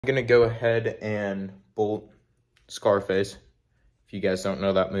I'm gonna go ahead and bolt Scarface. If you guys don't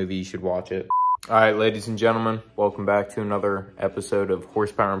know that movie, you should watch it. All right, ladies and gentlemen, welcome back to another episode of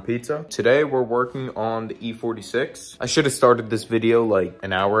Horsepower and Pizza. Today, we're working on the E46. I should have started this video like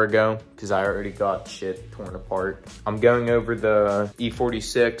an hour ago because I already got shit torn apart. I'm going over the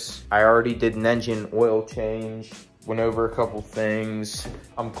E46. I already did an engine oil change. Went over a couple things.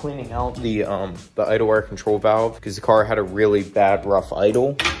 I'm cleaning out the idle air control valve because the car had a really bad rough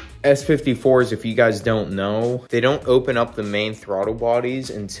idle. S54s, if you guys don't know, they don't open up the main throttle bodies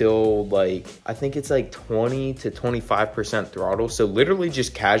until like, I think it's like 20 to 25% throttle. So literally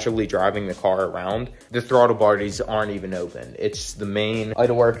just casually driving the car around, the throttle bodies aren't even open. It's the main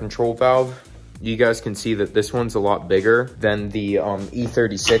idle air control valve. You guys can see that this one's a lot bigger than the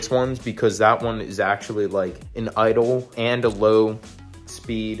E46 ones because that one is actually like an idle and a low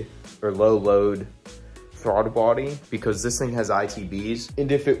speed or low load throttle body because this thing has ITBs.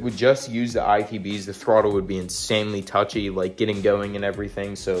 And if it would just use the ITBs, the throttle would be insanely touchy, like getting going and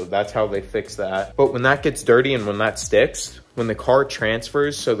everything. So that's how they fix that. But when that gets dirty and when that sticks, when the car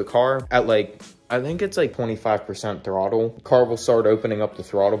transfers, so the car at like, I think it's like 25% throttle, the car will start opening up the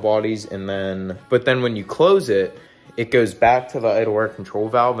throttle bodies but then when you close it, it goes back to the idle air control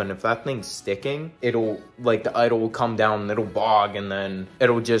valve, and if that thing's sticking, it'll, like the idle will come down and it'll bog, and then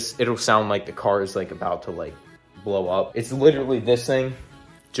it'll sound like the car is like about to like blow up. It's literally this thing,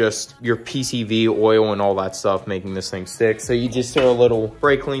 just your PCV oil and all that stuff making this thing stick. So you just throw a little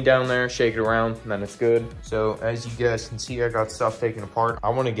brake clean down there, shake it around, and then it's good. So as you guys can see, I got stuff taken apart. I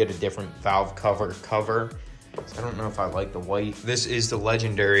want to get a different valve cover. I don't know if I like the white. This is the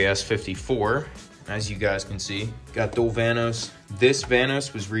legendary S54. As you guys can see, got dual Vanos. This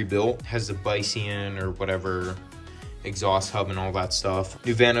Vanos was rebuilt, has the Bician or whatever exhaust hub and all that stuff.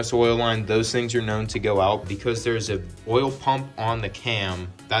 New Vanos oil line, those things are known to go out because there's a oil pump on the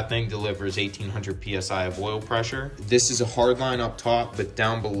cam. That thing delivers 1800 PSI of oil pressure. This is a hard line up top, but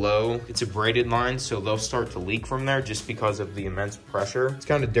down below, it's a braided line, so they'll start to leak from there just because of the immense pressure. It's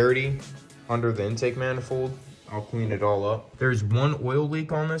kind of dirty under the intake manifold. I'll clean it all up. There's one oil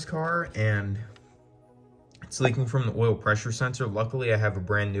leak on this car, and it's leaking from the oil pressure sensor. Luckily, I have a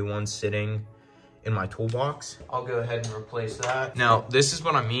brand new one sitting in my toolbox. I'll go ahead and replace that. Now, this is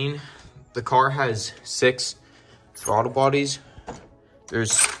what I mean. The car has 6 throttle bodies.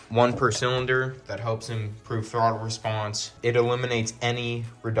 There's 1 per cylinder that helps improve throttle response. It eliminates any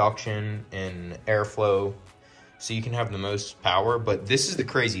reduction in airflow, so you can have the most power, but this is the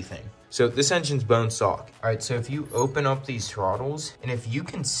crazy thing. So this engine's bone stock. All right, so if you open up these throttles, and if you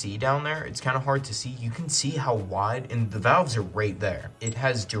can see down there, it's kind of hard to see. You can see how wide, and the valves are right there. It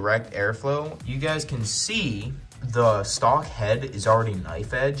has direct airflow. You guys can see the stock head is already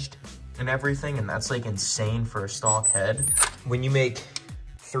knife edged and everything, and that's like insane for a stock head. When you make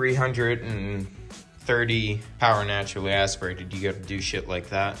 330 power naturally aspirated, you got to do shit like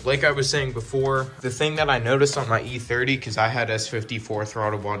that. Like I was saying before, the thing that I noticed on my E30, because I had S54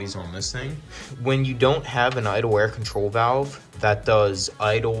 throttle bodies on this thing, when you don't have an idle air control valve that does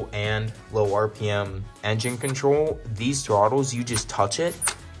idle and low RPM engine control, these throttles, you just touch it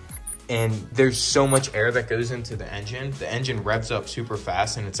and there's so much air that goes into the engine. The engine revs up super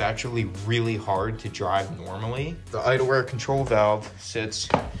fast and it's actually really hard to drive normally. The idle air control valve sits,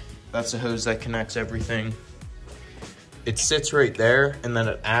 that's the hose that connects everything. It sits right there, and then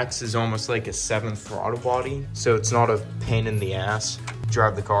it acts as almost like a 7th throttle body, so it's not a pain in the ass to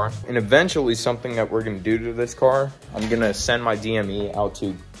drive the car. And eventually, something that we're gonna do to this car, I'm gonna send my DME out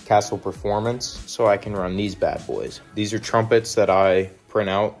to Castle Performance so I can run these bad boys. These are trumpets that I print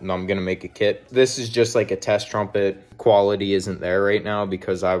out, and I'm gonna make a kit. This is just like a test trumpet. Quality isn't there right now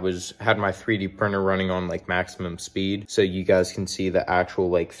because I had my 3D printer running on like maximum speed, so you guys can see the actual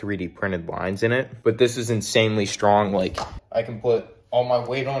like 3D printed lines in it. But this is insanely strong. Like I can put all my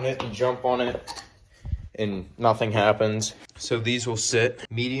weight on it and jump on it and nothing happens. So these will sit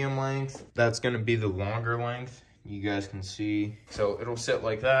medium length. That's gonna be the longer length. You guys can see. So it'll sit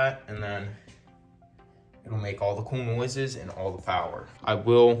like that, and then it'll make all the cool noises and all the power. I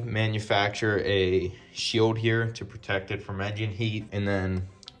will manufacture a shield here to protect it from engine heat, and then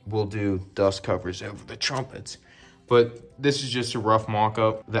we'll do dust covers over the trumpets. But this is just a rough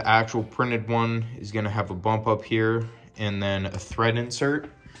mock-up. The actual printed one is gonna have a bump up here and then a thread insert.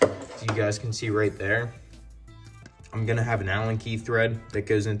 So you guys can see right there. I'm gonna have an Allen key thread that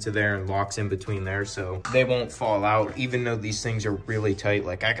goes into there and locks in between there so they won't fall out, even though these things are really tight.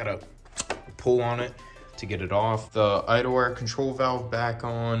 Like I gotta pull on it to get it off. The idle air control valve back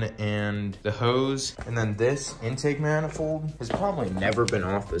on and the hose. And then this intake manifold has probably never been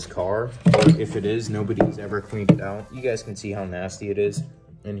off this car. Or if it is, nobody's ever cleaned it out. You guys can see how nasty it is.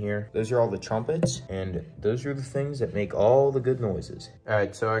 in here. Those are all the trumpets, and those are the things that make all the good noises. All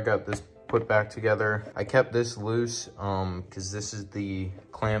right, so I got this put back together. I kept this loose because this is the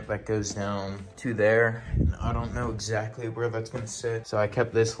clamp that goes down to there. And I don't know exactly where that's gonna sit. So I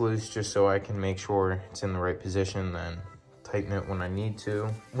kept this loose just so I can make sure it's in the right position, then tighten it when I need to.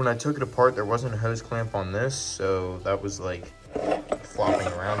 When I took it apart, there wasn't a hose clamp on this, so that was like flopping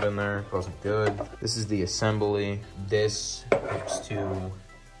around in there. It wasn't good. This is the assembly. This hooks to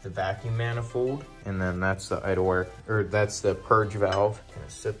the vacuum manifold, and then that's the idle air, or that's the purge valve. Gonna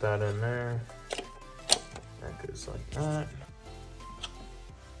sit that in there. That goes like that.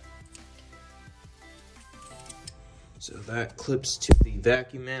 So that clips to the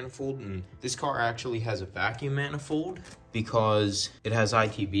vacuum manifold, and this car actually has a vacuum manifold because it has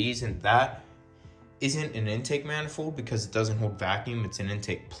ITBs, and that isn't an intake manifold because it doesn't hold vacuum, it's an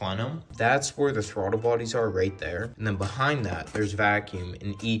intake plenum. That's where the throttle bodies are, right there. And then behind that, there's vacuum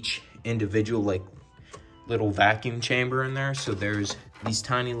in each individual like little vacuum chamber in there. So there's these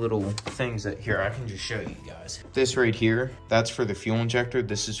tiny little things that, here, I can just show you guys. This right here, that's for the fuel injector.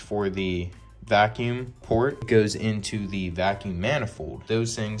 This is for the vacuum port. It goes into the vacuum manifold.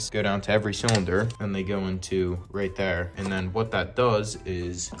 Those things go down to every cylinder and they go into right there. And then what that does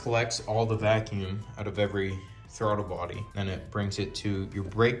is collects all the vacuum out of every throttle body, and it brings it to your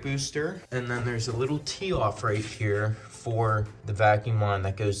brake booster. And then there's a little tee-off right here for the vacuum line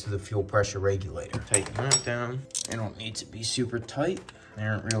that goes to the fuel pressure regulator. Tighten that down. They don't need to be super tight. They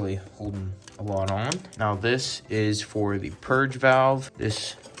aren't really holding a lot on. Now this is for the purge valve.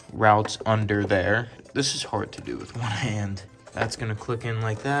 This routes under there. This is hard to do with one hand. That's gonna click in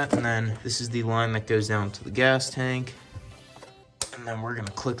like that, and then this is the line that goes down to the gas tank, and then we're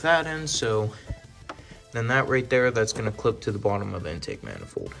gonna click that in. So then that right there, that's gonna clip to the bottom of the intake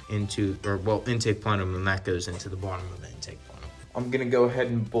manifold into, or well, intake plenum, and that goes into the bottom of the intake plenum. I'm gonna go ahead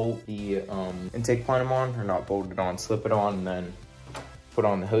and bolt the intake plenum on, or not bolt it on, slip it on, and then put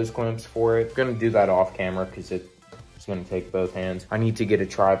on the hose clamps for it. I'm gonna do that off camera because it's gonna take both hands. I need to get a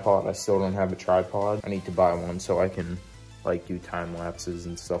tripod. I still don't have a tripod. I need to buy one so I can like do time lapses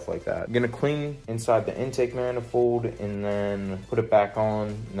and stuff like that. I'm gonna clean inside the intake manifold and then put it back on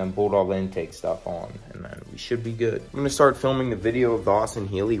and then bolt all the intake stuff on, and then we should be good. I'm gonna start filming the video of the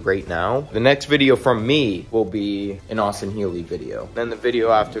Austin-Healey right now. The next video from me will be an Austin-Healey video. Then the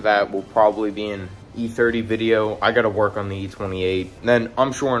video after that will probably be an E30 video. I gotta work on the E28. Then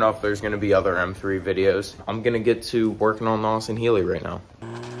I'm sure enough there's gonna be other M3 videos. I'm gonna get to working on the Austin-Healey right now.